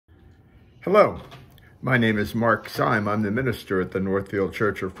Hello, my name is Mark Syme. I'm the minister at the Northfield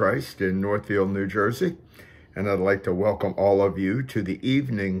Church of Christ in Northfield, New Jersey, and I'd like to welcome all of you to the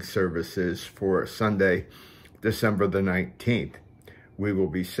evening services for Sunday, December the 19th. We will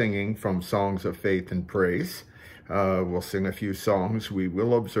be singing from Songs of Faith and Praise. We'll sing a few songs. We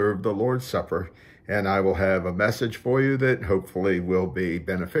will observe the Lord's Supper, and I will have a message for you that hopefully will be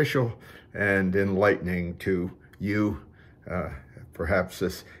beneficial and enlightening to you, perhaps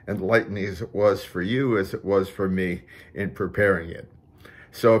as enlightening as it was for you as it was for me in preparing it.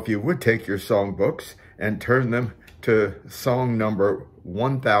 So if you would take your songbooks and turn them to song number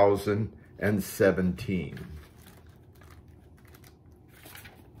 1017.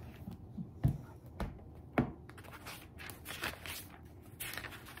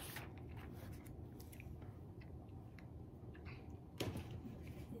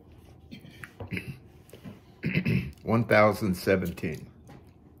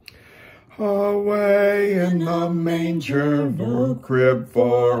 Away in the manger, no crib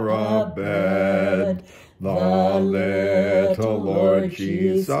for a bed, the little Lord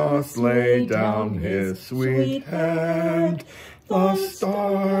Jesus laid down his sweet head. The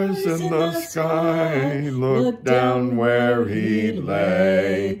stars in the sky looked down where he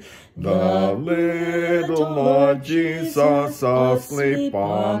lay. The little Lord Jesus asleep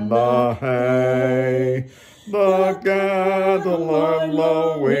on the hay. The cattle are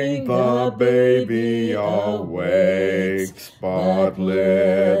lowing, the baby awakes, but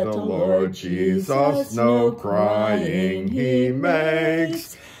little Lord Jesus no crying he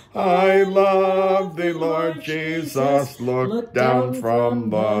makes. I love thee, Lord Jesus, look down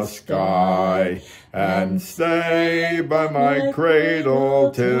from the sky, and stay by my cradle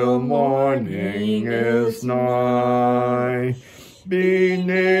till morning is nigh. Be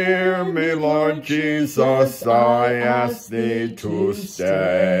near me, Lord Jesus, I ask thee to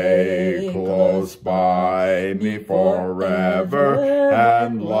stay close by me forever,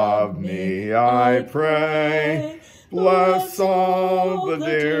 and love me, I pray. Bless all the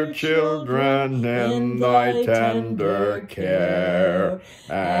dear children in thy tender care,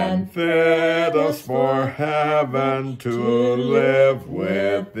 and fit us for heaven to live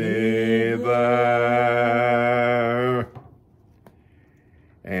with thee there.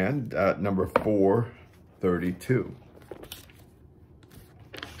 And number 432.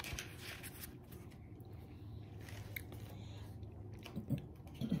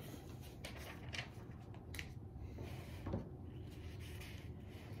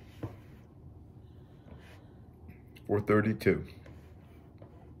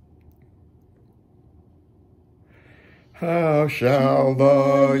 How shall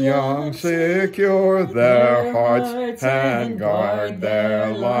the young secure their hearts and guard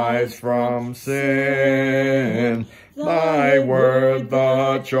their lives from sin? Thy word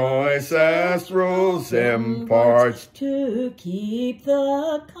the choicest rules imparts to keep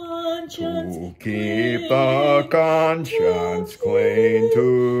the conscience clean,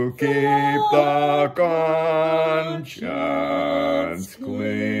 to keep the conscience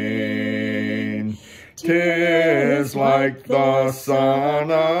clean. 'Tis like the sun,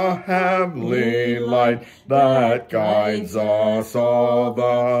 a heavenly light that guides us all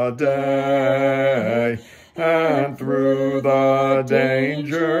the day, and through the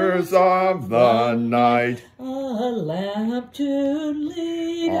dangers of the night, a lamp to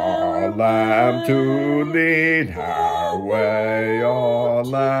lead our way, a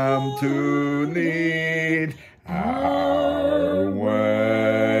lamp to lead our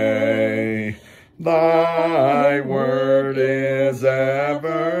way. Thy word is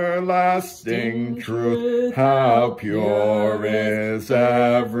everlasting truth, how pure is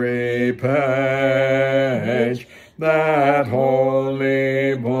every page. That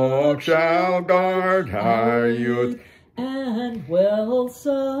holy book shall guard our youth, and well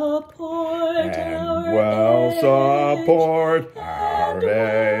support our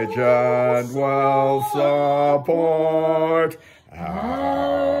age, and well support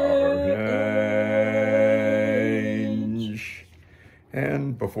our age.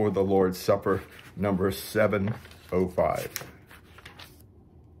 And before the Lord's Supper, number 705.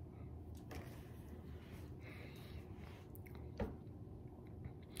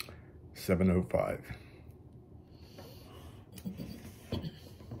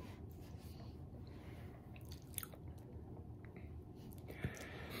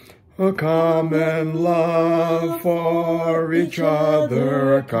 A common love for each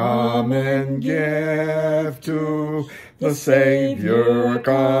other, a common gift to the Savior, a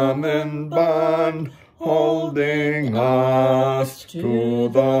common bond holding us to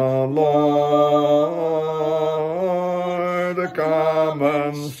the Lord, a common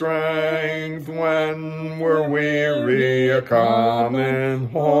common strength when we're weary, a common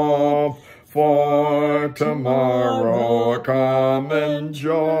hope for tomorrow, a common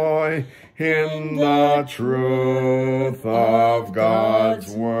joy in the truth of God's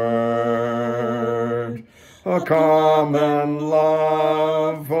word, a common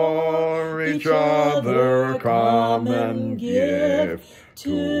love for each other, a common gift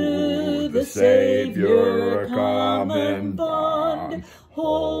to the Savior, a common bond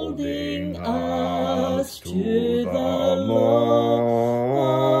holding us to the Lord,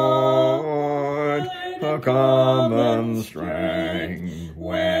 a common strength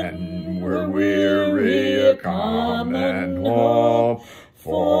when we're weary, a common hope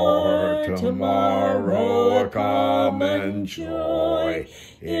for tomorrow, a common joy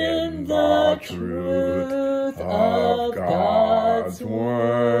in the truth of God's word.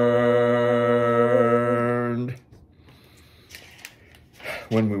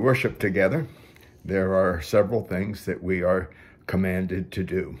 When we worship together, there are several things that we are commanded to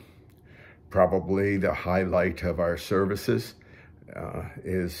do. Probably the highlight of our services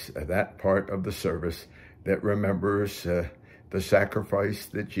is that part of the service that remembers the sacrifice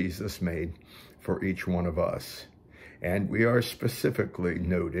that Jesus made for each one of us. And we are specifically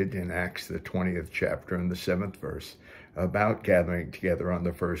noted in Acts, the 20th chapter and the 7th verse, about gathering together on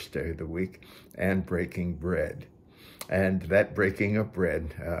the first day of the week and breaking bread. And that breaking of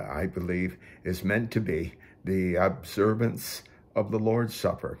bread, I believe, is meant to be the observance of the Lord's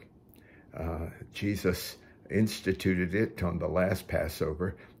Supper. Jesus instituted it on the last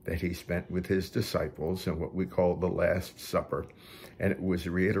Passover that he spent with his disciples in what we call the Last Supper. And it was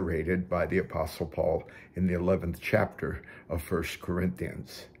reiterated by the Apostle Paul in the 11th chapter of 1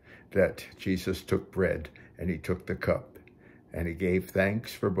 Corinthians, that Jesus took bread and he took the cup and he gave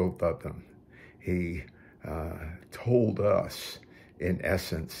thanks for both of them. He told us, in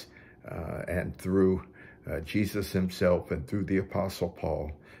essence, and through Jesus himself and through the Apostle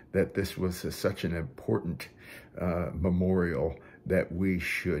Paul, that this was such an important memorial that we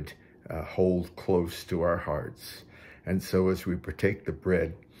should hold close to our hearts. And so as we partake the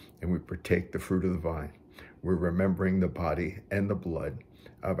bread and we partake the fruit of the vine, we're remembering the body and the blood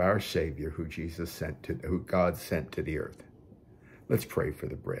of our Savior who God sent to the earth. Let's pray for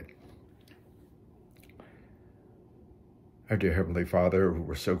the bread. Our dear Heavenly Father,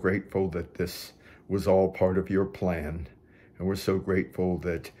 we're so grateful that this was all part of your plan. And we're so grateful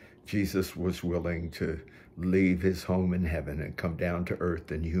that Jesus was willing to leave his home in heaven and come down to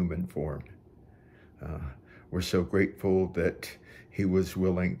earth in human form. We're so grateful that he was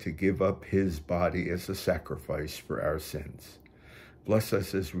willing to give up his body as a sacrifice for our sins. Bless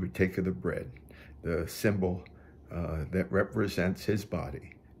us as we take of the bread, the symbol that represents his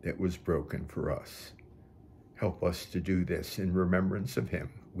body that was broken for us. Help us to do this in remembrance of him.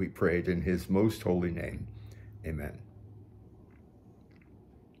 We pray it in his most holy name. Amen.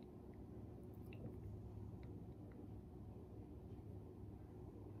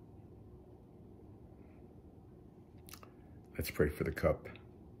 Let's pray for the cup.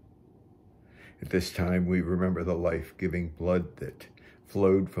 At this time, we remember the life-giving blood that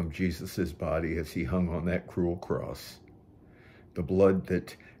flowed from Jesus' body as he hung on that cruel cross. The blood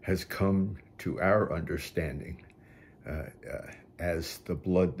that has come to our understanding as the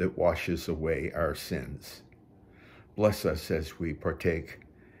blood that washes away our sins. Bless us as we partake.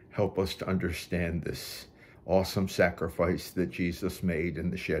 Help us to understand this awesome sacrifice that Jesus made in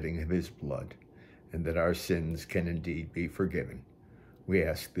the shedding of his blood, and that our sins can indeed be forgiven. We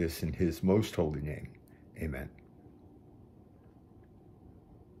ask this in his most holy name. Amen.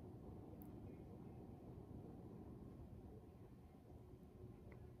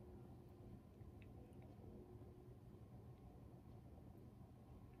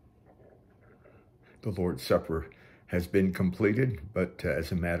 The Lord's Supper has been completed, but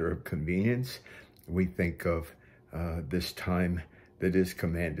as a matter of convenience, we think of this time that is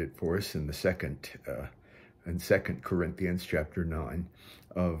commanded for us in the second Corinthians chapter 9,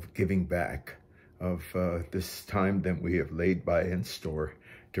 of giving back, of this time that we have laid by in store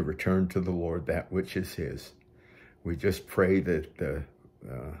to return to the Lord that which is his. We just pray that the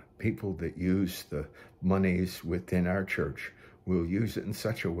people that use the monies within our church will use it in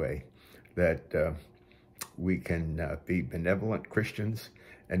such a way that we can be benevolent Christians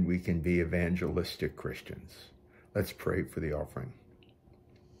and we can be evangelistic Christians. Let's pray for the offering.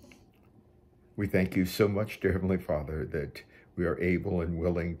 We thank you so much, dear Heavenly Father, that we are able and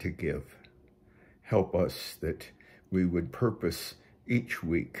willing to give. Help us that we would purpose each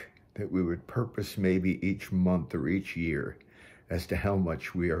week, that we would purpose maybe each month or each year as to how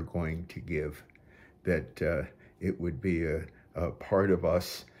much we are going to give, that it would be a part of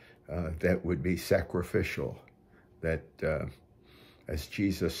us that would be sacrificial, that as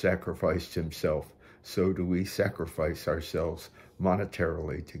Jesus sacrificed himself, so do we sacrifice ourselves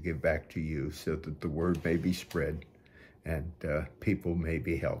monetarily to give back to you so that the word may be spread and people may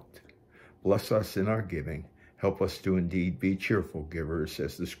be helped. Bless us in our giving. Help us to indeed be cheerful givers,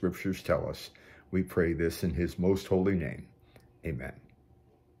 as the scriptures tell us. We pray this in his most holy name. Amen.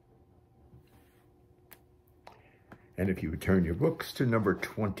 And if you would turn your books to number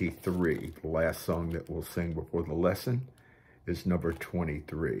 23, the last song that we'll sing before the lesson is number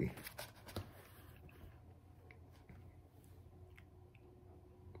 23.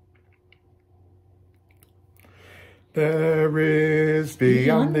 There is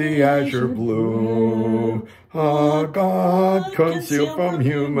beyond the azure blue a God concealed from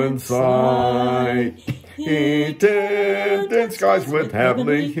human sight. He tinted skies with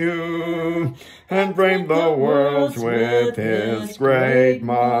heavenly hue and framed the worlds with his great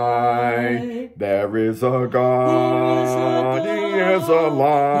might. There is a God, he is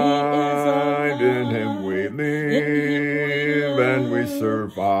alive, in him we live and we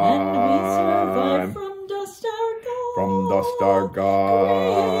survive. From dust our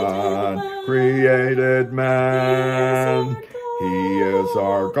God created man. He is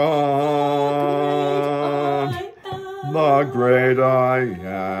our God, the great I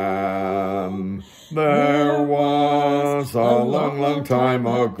am. There was a long, long time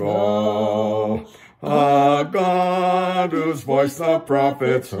ago a God whose voice the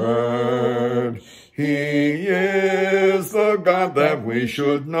prophets heard. He is the God that we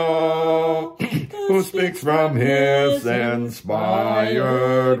should know, who speaks from his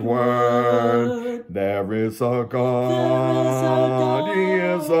inspired word. There is a God, he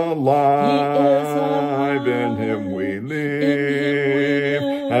is alive, in him we live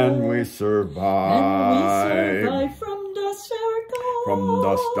and we survive. From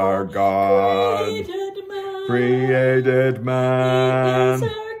dust our God created man.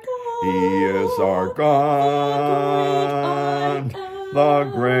 He is our God, the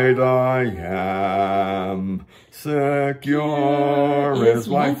great I am. Secure is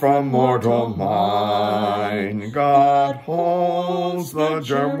life from mortal mind. God holds the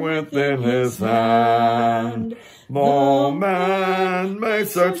germ within his hand. Though man may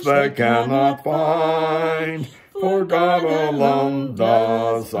search, they cannot find, for God alone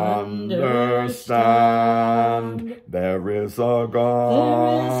does understand. There is a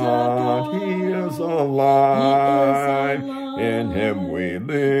God, he is alive, in him we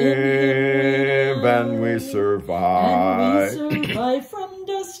live and we survive.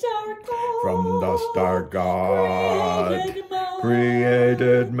 From dust our God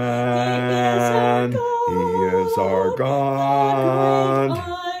created man. He is our God,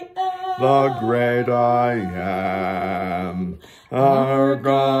 the great I am. Our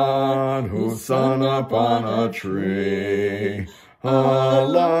God, who hung upon a tree, a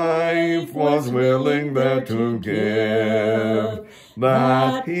life was willing there to give,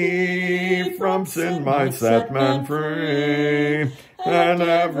 that he from sin might set man free, and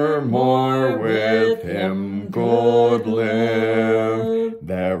evermore with him could live.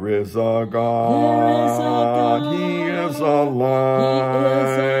 There is a God, he is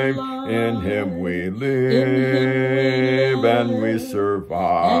alive, in him we live and we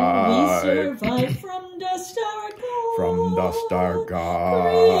survive. From dust our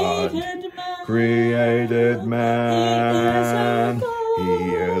God created man.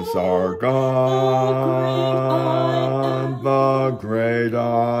 He is our God, the great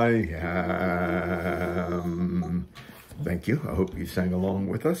I am. Thank you. I hope you sang along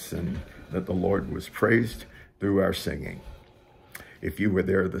with us and that the Lord was praised through our singing. If you were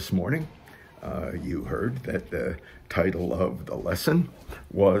there this morning, you heard that the title of the lesson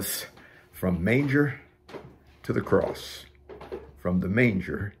was From Manger to the Cross. From the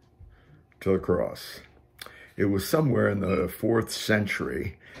manger to the cross. It was somewhere in the 4th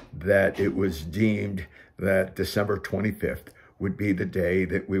century that it was deemed that December 25th would be the day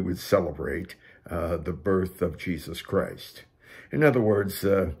that we would celebrate the birth of Jesus Christ. In other words,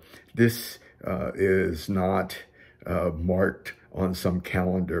 this is not marked on some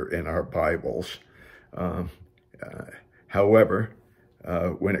calendar in our Bibles. However,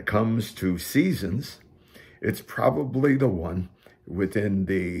 when it comes to seasons, it's probably the one within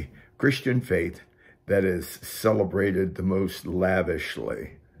the Christian faith that is celebrated the most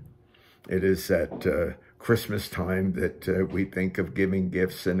lavishly. It is at Christmas time that we think of giving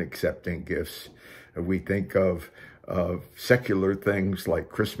gifts and accepting gifts. We think of secular things like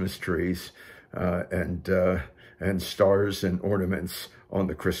Christmas trees and stars and ornaments on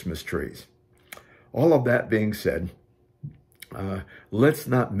the Christmas trees. All of that being said, let's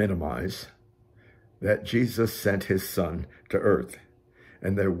not minimize that Jesus sent his son to earth,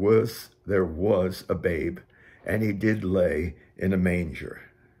 and there was a babe, and he did lay in a manger.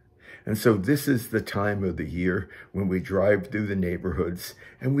 And so this is the time of the year when we drive through the neighborhoods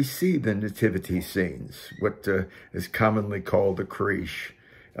and we see the nativity scenes, what is commonly called a creche.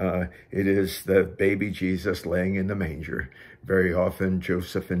 It is the baby Jesus laying in the manger. Very often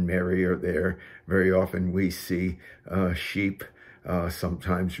Joseph and Mary are there. Very often we see sheep.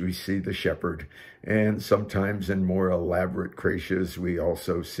 Sometimes we see the shepherd. And sometimes in more elaborate creches, we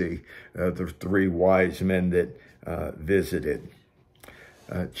also see the three wise men that visited.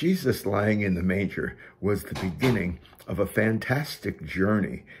 Jesus lying in the manger was the beginning of a fantastic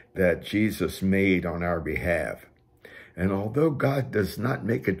journey that Jesus made on our behalf. And although God does not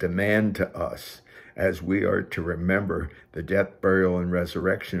make a demand to us, as we are to remember the death, burial, and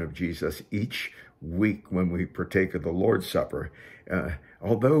resurrection of Jesus each week when we partake of the Lord's Supper,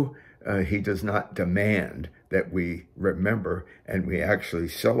 although he does not demand that we remember and we actually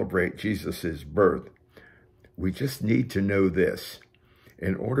celebrate Jesus's birth, we just need to know this.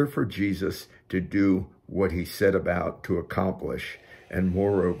 In order for Jesus to do what he set about to accomplish, and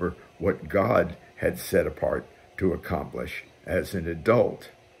moreover, what God had set apart to accomplish as an adult,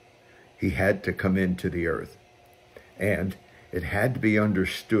 he had to come into the earth. And it had to be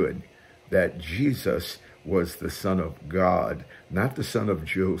understood that Jesus was the Son of God, not the son of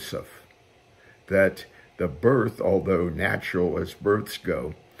Joseph. That the birth, although natural as births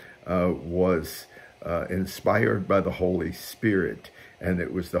go, was inspired by the Holy Spirit, and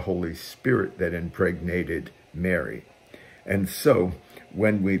it was the Holy Spirit that impregnated Mary. And so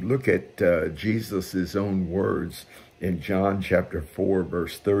when we look at Jesus's own words in John chapter 4,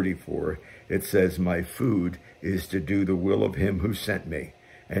 verse 34, it says, "My food is to do the will of him who sent me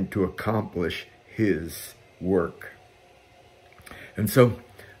and to accomplish his work." And so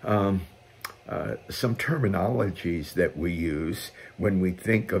some terminologies that we use when we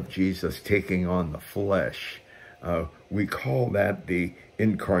think of Jesus taking on the flesh, we call that the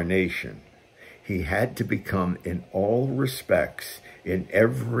incarnation. He had to become, in all respects, in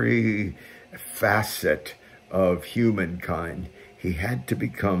every facet of humankind, he had to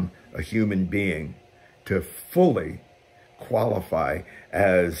become a human being to fully qualify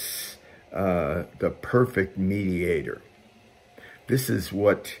as the perfect mediator. This is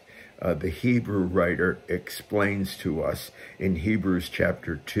what the Hebrew writer explains to us in Hebrews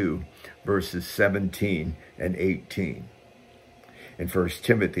chapter 2, verses 17 and 18. In 1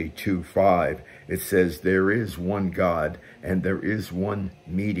 Timothy 2:5, it says, "There is one God and there is one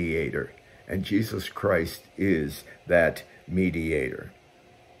mediator, and Jesus Christ is that mediator."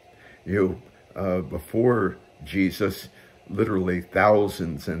 Before Jesus, literally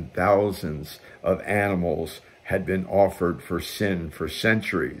thousands and thousands of animals had been offered for sin for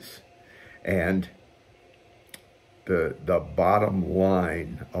centuries. And the bottom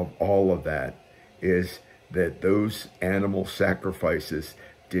line of all of that is that those animal sacrifices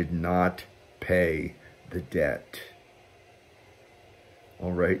did not pay the debt.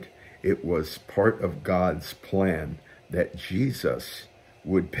 All right? It was part of God's plan that Jesus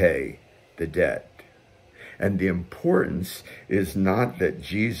would pay the debt. And the importance is not that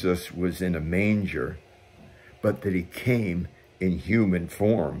Jesus was in a manger, but that he came in human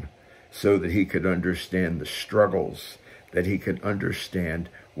form so that he could understand the struggles, that he could understand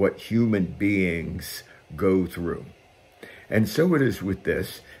what human beings go through. And so it is with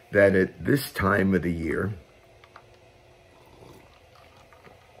this, that at this time of the year,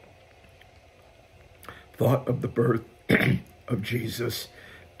 thought of the birth of Jesus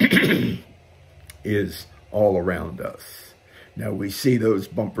is all around us. Now we see those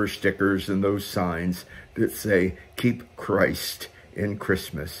bumper stickers and those signs that say, "Keep Christ in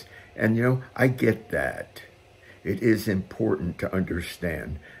Christmas." And I get that. It is important to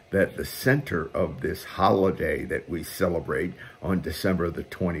understand that the center of this holiday that we celebrate on December the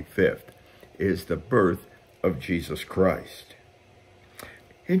 25th is the birth of Jesus Christ.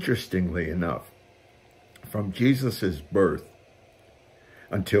 Interestingly enough, from Jesus's birth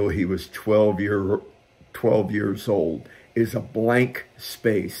until he was 12 years old is a blank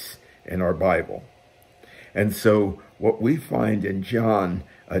space in our Bible. And so what we find in John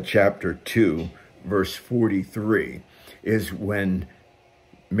chapter 2, verse 43, is when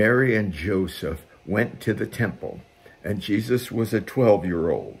Mary and Joseph went to the temple, and Jesus was a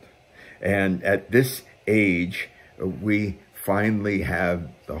 12-year-old. And at this age, we finally have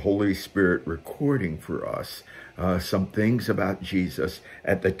the Holy Spirit recording for us some things about Jesus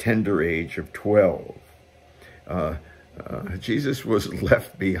at the tender age of 12. Jesus was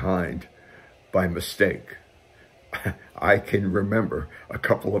left behind by mistake. I can remember a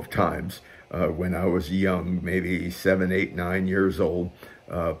couple of times when I was young, maybe 7, 8, 9 years old,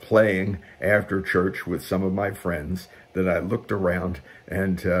 playing after church with some of my friends, that I looked around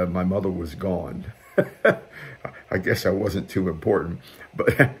and my mother was gone. I guess I wasn't too important,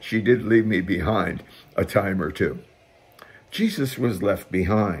 but she did leave me behind a time or two. Jesus was left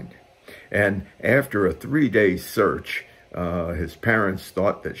behind. And after a 3-day search, his parents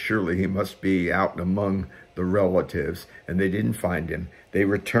thought that surely he must be out among the relatives, and they didn't find him. They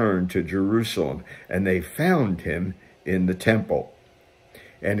returned to Jerusalem, and they found him in the temple.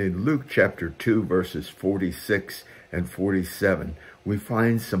 And in Luke chapter 2, verses 46 and 47, we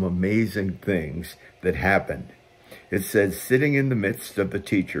find some amazing things that happened. It says, sitting in the midst of the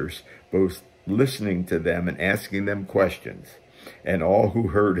teachers, both listening to them and asking them questions, and all who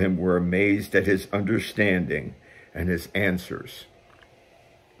heard him were amazed at his understanding and his answers.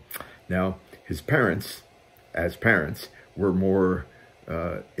 Now, his parents, as parents, were more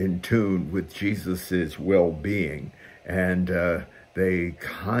in tune with Jesus's well-being, and they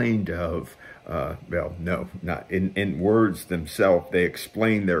kind of, well, no, not in words themselves, they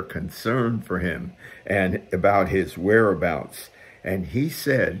explained their concern for him and about his whereabouts. And he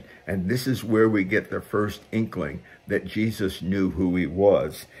said, and this is where we get the first inkling that Jesus knew who he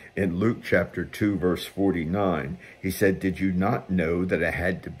was. In Luke chapter 2, verse 49, he said, did you not know that I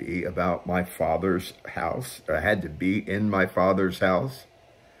had to be about my Father's house? I had to be in my Father's house?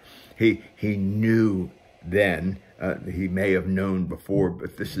 He knew then. He may have known before,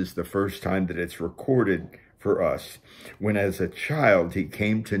 but this is the first time that it's recorded for us, when as a child he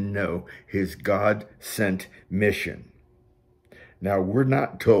came to know his God-sent mission. Now, we're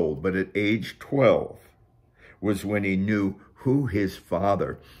not told, but at age 12 was when he knew who his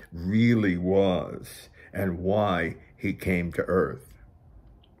Father really was and why he came to earth.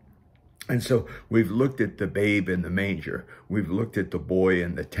 And so we've looked at the babe in the manger. We've looked at the boy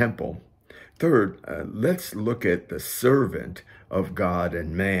in the temple. Third, let's look at the servant of God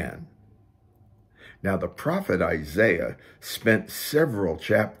and man. Now, the prophet Isaiah spent several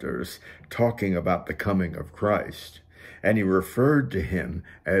chapters talking about the coming of Christ, and he referred to him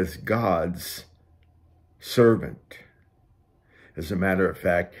as God's servant. As a matter of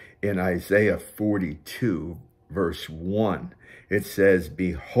fact, in Isaiah 42, verse 1, it says,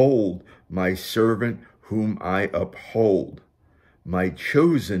 behold, my servant whom I uphold, my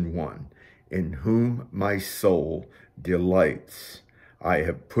chosen one, in whom my soul delights. I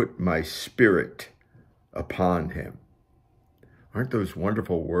have put my spirit upon him. Aren't those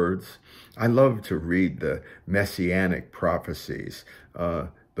wonderful words? I love to read the messianic prophecies, the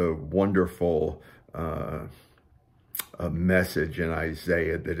wonderful message in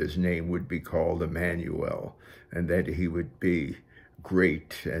Isaiah that his name would be called Emmanuel, and that he would be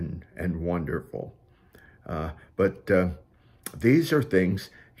great and wonderful. But these are things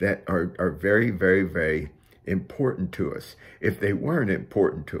that are very, very, very important to us. If they weren't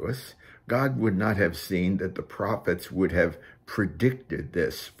important to us, God would not have seen that the prophets would have predicted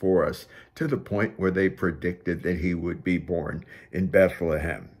this for us to the point where they predicted that he would be born in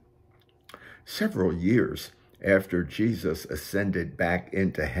Bethlehem. Several years after Jesus ascended back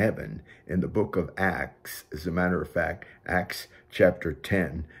into heaven, in the book of Acts, as a matter of fact, Acts chapter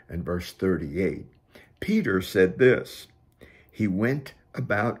 10 and verse 38, Peter said this, he went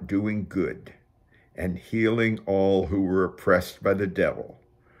about doing good and healing all who were oppressed by the devil,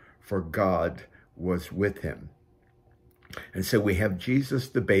 for God was with him. And so we have Jesus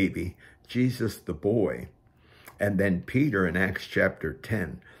the baby, Jesus the boy, and then Peter in Acts chapter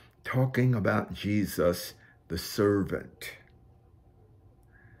 10 talking about Jesus the servant.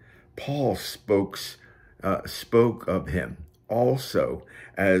 Paul spoke of him also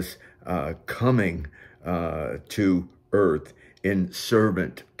as coming to earth in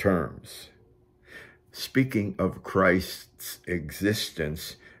servant terms. Speaking of Christ's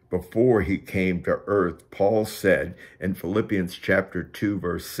existence before he came to earth, Paul said in Philippians chapter 2,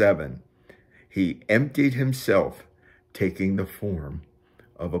 verse 7, he emptied himself, taking the form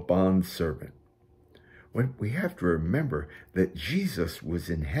of a bondservant. When we have to remember that Jesus was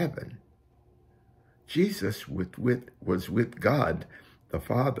in heaven. Jesus was with God the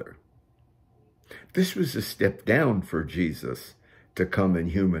Father. This was a step down for Jesus to come in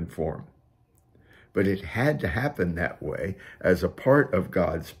human form. But it had to happen that way as a part of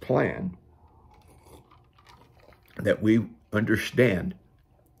God's plan, that we understand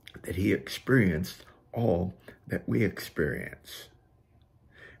that he experienced all that we experience.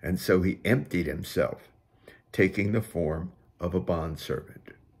 And so he emptied himself, taking the form of a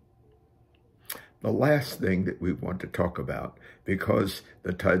bondservant. The last thing that we want to talk about, because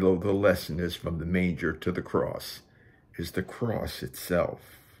the title of the lesson is From the Manger to the Cross, is the cross itself.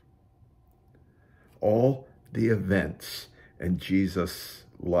 All the events in Jesus'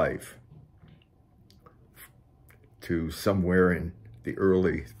 life to somewhere in the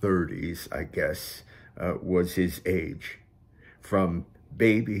early 30s, I guess, was his age. From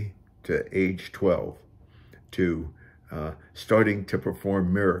baby to age 12 to starting to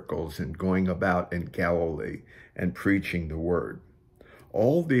perform miracles and going about in Galilee and preaching the word.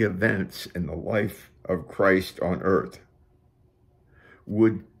 All the events in the life of Christ on earth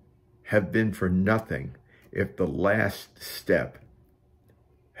would have been for nothing if the last step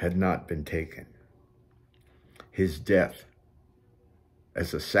had not been taken. His death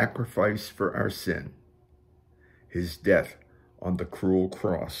as a sacrifice for our sin, his death on the cruel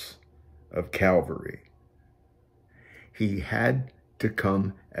cross of Calvary. He had to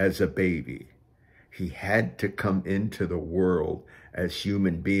come as a baby. He had to come into the world as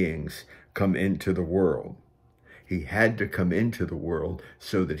human beings come into the world. He had to come into the world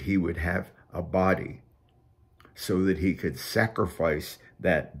so that he would have a body, so that he could sacrifice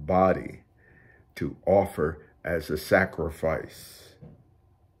that body to offer as a sacrifice.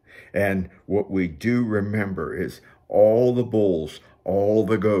 And what we do remember is all the bulls, all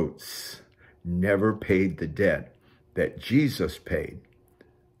the goats never paid the debt that Jesus paid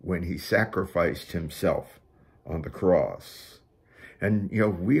when he sacrificed himself on the cross. And,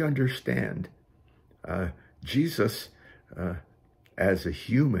 we understand Jesus, as a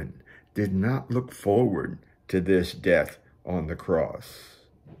human, did not look forward to this death on the cross.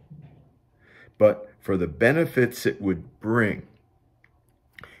 But for the benefits it would bring,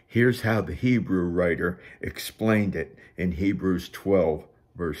 here's how the Hebrew writer explained it in Hebrews 12,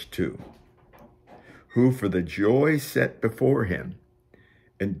 verse 2. Who for the joy set before him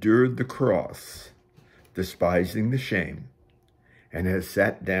endured the cross, despising the shame, and has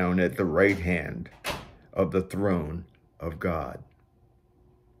sat down at the right hand of the throne of God.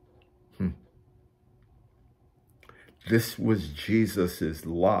 This was Jesus's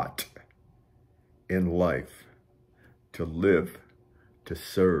lot in life, to live, to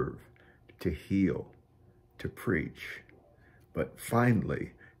serve, to heal, to preach, but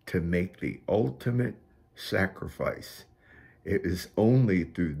finally to make the ultimate sacrifice. It is only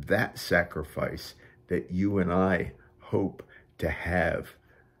through that sacrifice that you and I hope to have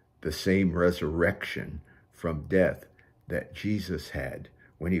the same resurrection from death that Jesus had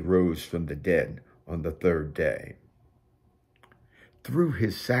when he rose from the dead on the third day. Through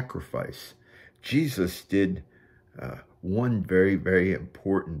his sacrifice, Jesus did one very, very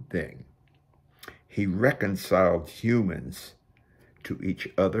important thing. He reconciled humans to each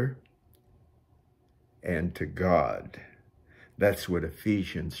other and to God. That's what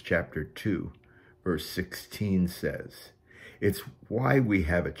Ephesians chapter 2, verse 16 says. It's why we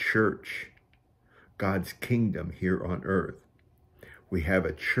have a church, God's kingdom here on earth. We have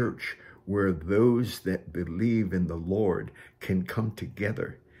a church where those that believe in the Lord can come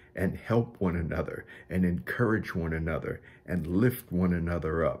together and help one another and encourage one another and lift one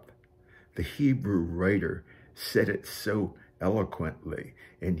another up. The Hebrew writer said it so eloquently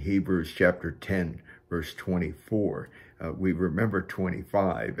in Hebrews chapter 10, verse 24. We remember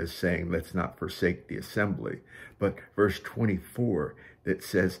 25 as saying, let's not forsake the assembly. But verse 24 that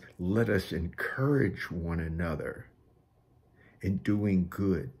says, let us encourage one another in doing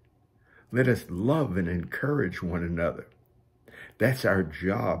good. Let us love and encourage one another. That's our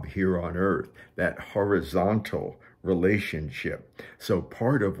job here on earth, that horizontal relationship. So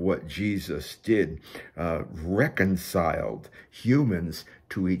part of what Jesus did reconciled humans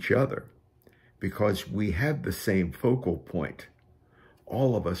to each other because we have the same focal point.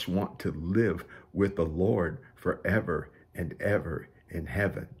 All of us want to live with the Lord forever and ever in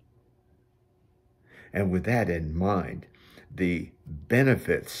heaven. And with that in mind, the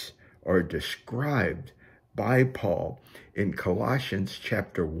benefits are described by Paul in Colossians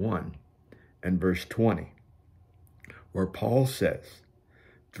chapter 1 and verse 20, where Paul says,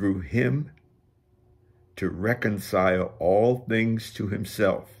 through him to reconcile all things to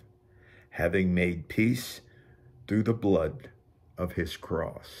himself, having made peace through the blood of his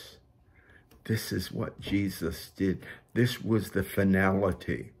cross. This is what Jesus did. This was the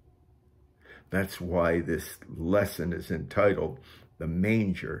finality. That's why this lesson is entitled, The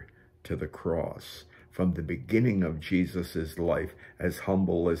Manger to the Cross. From the beginning of Jesus's life, as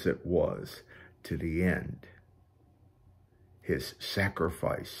humble as it was, to the end. His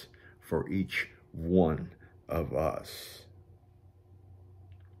sacrifice for each one of us.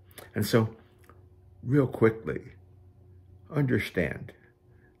 And so, real quickly, understand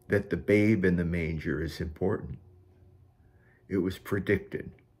that the babe in the manger is important. It was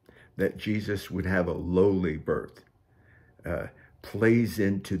predicted that Jesus would have a lowly birth, plays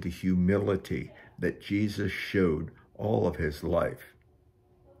into the humility that Jesus showed all of his life.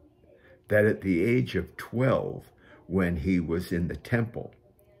 That at the age of 12, when he was in the temple,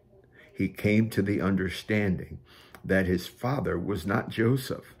 he came to the understanding that his father was not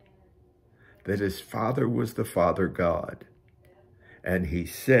Joseph, that his father was the Father God. And he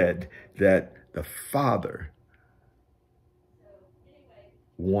said that the Father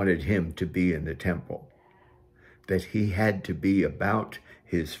wanted him to be in the temple, that he had to be about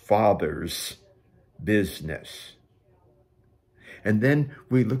his Father's business. And then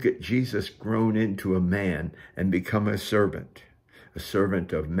we look at Jesus grown into a man and become a servant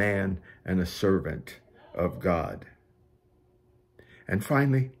of man and a servant of God. And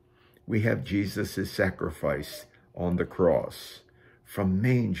finally, we have Jesus' sacrifice on the cross, from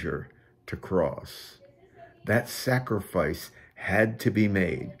manger to cross. That sacrifice had to be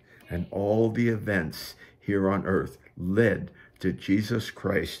made, and all the events here on earth led to Jesus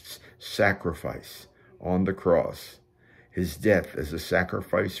Christ's sacrifice on the cross, his death as a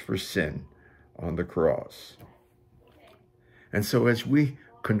sacrifice for sin on the cross. And so as we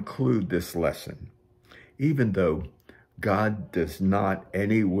conclude this lesson, even though God does not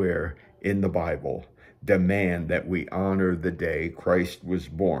anywhere in the Bible demand that we honor the day Christ was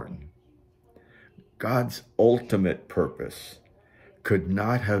born, God's ultimate purpose could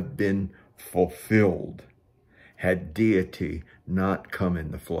not have been fulfilled had deity not come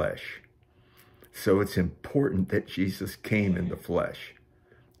in the flesh. So it's important that Jesus came in the flesh,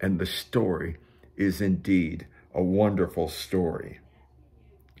 and the story is indeed a wonderful story.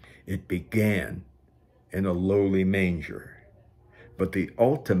 It began in a lowly manger, but the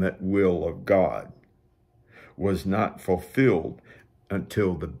ultimate will of God was not fulfilled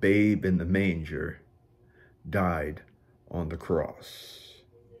until the babe in the manger died on the cross.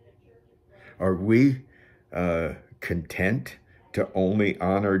 Are we content to only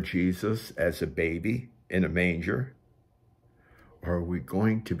honor Jesus as a baby in a manger? Or are we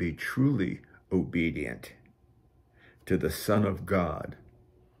going to be truly obedient to the Son of God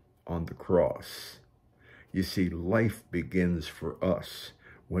on the cross? You see, life begins for us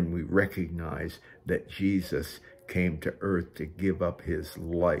when we recognize that Jesus came to earth to give up his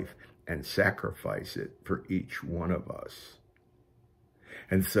life and sacrifice it for each one of us.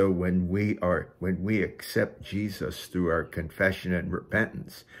 And so when we accept Jesus through our confession and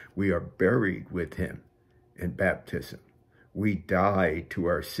repentance, we are buried with him in baptism. We die to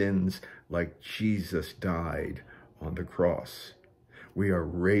our sins like Jesus died on the cross. We are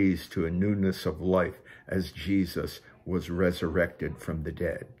raised to a newness of life as Jesus was resurrected from the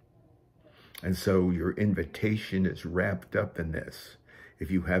dead. And so your invitation is wrapped up in this. If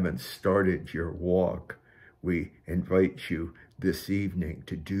you haven't started your walk, we invite you this evening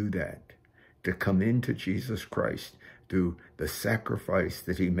to do that, to come into Jesus Christ through the sacrifice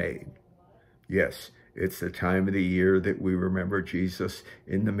that he made. Yes, it's the time of the year that we remember Jesus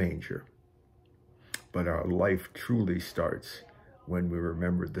in the manger. But our life truly starts when we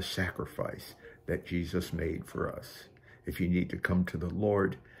remember the sacrifice that Jesus made for us. If you need to come to the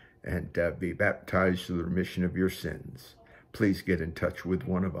Lord and be baptized to the remission of your sins, please get in touch with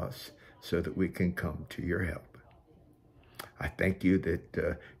one of us so that we can come to your help. I thank you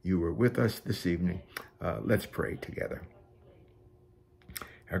that you were with us this evening. Let's pray together.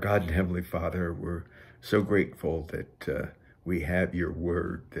 Our God and Heavenly Father, we're so grateful that we have your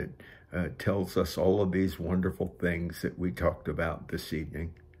word that tells us all of these wonderful things that we talked about this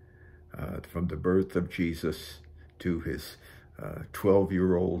evening, from the birth of Jesus to his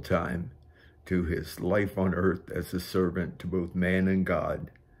 12-year-old time, to his life on earth as a servant to both man and God,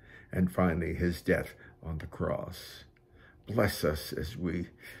 and finally his death on the cross. Bless us as we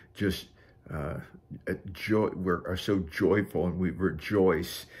just are so joyful and we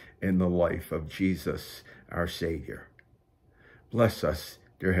rejoice in the life of Jesus, our Savior. Bless us,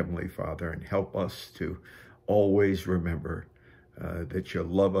 dear Heavenly Father, and help us to always remember that you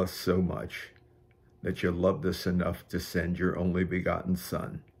love us so much, that you loved us enough to send your only begotten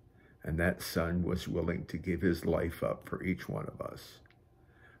Son, and that Son was willing to give his life up for each one of us.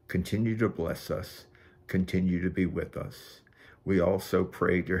 Continue to bless us. Continue to be with us. We also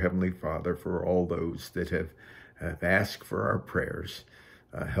pray, dear Heavenly Father, for all those that have asked for our prayers.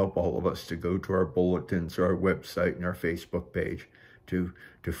 Help all of us to go to our bulletins, our website, and our Facebook page to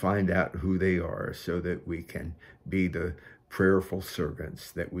find out who they are so that we can be the prayerful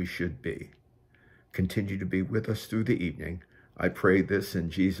servants that we should be. Continue to be with us through the evening. I pray this in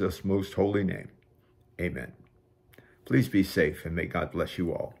Jesus' most holy name. Amen. Please be safe, and may God bless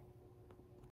you all.